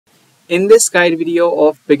In this guide video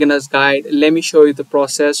of Beginner's Guide, let me show you the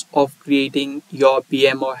process of creating your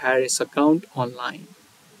BMO Harris account online.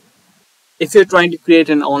 If you're trying to create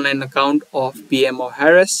an online account of BMO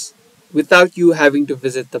Harris without you having to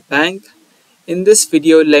visit the bank, in this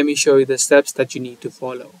video let me show you the steps that you need to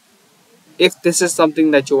follow. If this is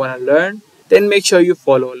something that you want to learn, then make sure you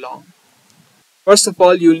follow along. First of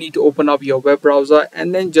all, you'll need to open up your web browser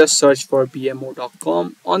and then just search for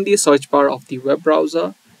bmo.com on the search bar of the web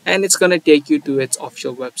browser, and it's going to take you to its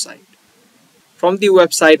official website. From the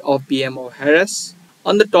website of BMO Harris,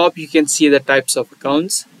 on the top you can see the types of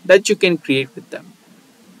accounts that you can create with them.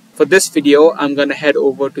 For this video, I'm going to head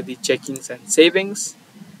over to the checkings and savings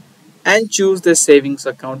and choose the savings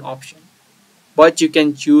account option. But you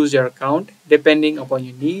can choose your account depending upon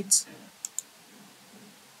your needs.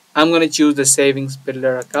 I'm going to choose the savings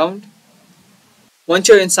builder account. Once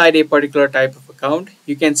you're inside a particular type of account,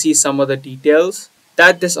 you can see some of the details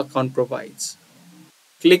that this account provides.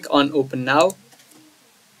 Click on Open Now.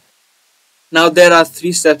 Now there are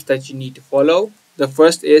 3 steps that you need to follow. The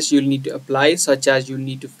first is you'll need to apply, such as you'll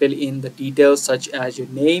need to fill in the details such as your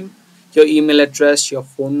name, your email address, your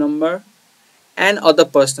phone number, and other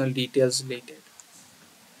personal details related.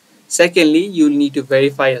 Secondly, you'll need to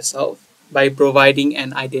verify yourself by providing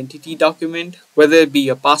an identity document, whether it be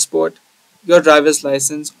your passport, your driver's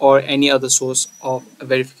license, or any other source of a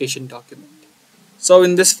verification document. So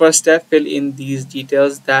in this first step, fill in these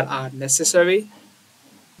details that are necessary.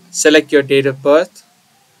 Select your date of birth.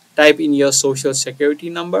 Type in your social security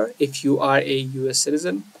number if you are a US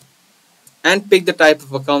citizen. And pick the type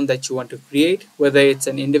of account that you want to create, whether it's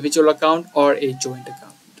an individual account or a joint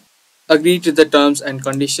account. Agree to the terms and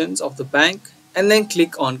conditions of the bank and then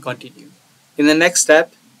click on Continue. In the next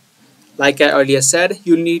step, like I earlier said,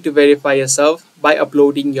 you'll need to verify yourself by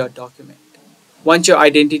uploading your document. Once your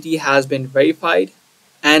identity has been verified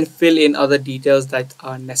and fill in other details that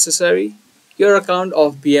are necessary, your account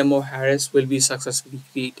of BMO Harris will be successfully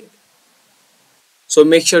created. So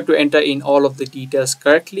make sure to enter in all of the details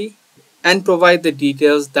correctly and provide the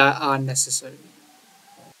details that are necessary.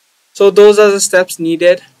 So those are the steps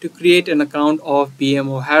needed to create an account of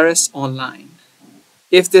BMO Harris online.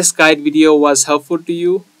 If this guide video was helpful to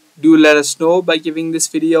you, do let us know by giving this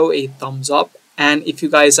video a thumbs up. And if you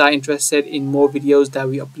guys are interested in more videos that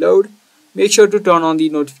we upload, make sure to turn on the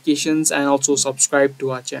notifications and also subscribe to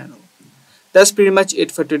our channel. That's pretty much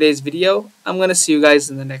it for today's video. I'm going to see you guys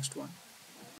in the next one.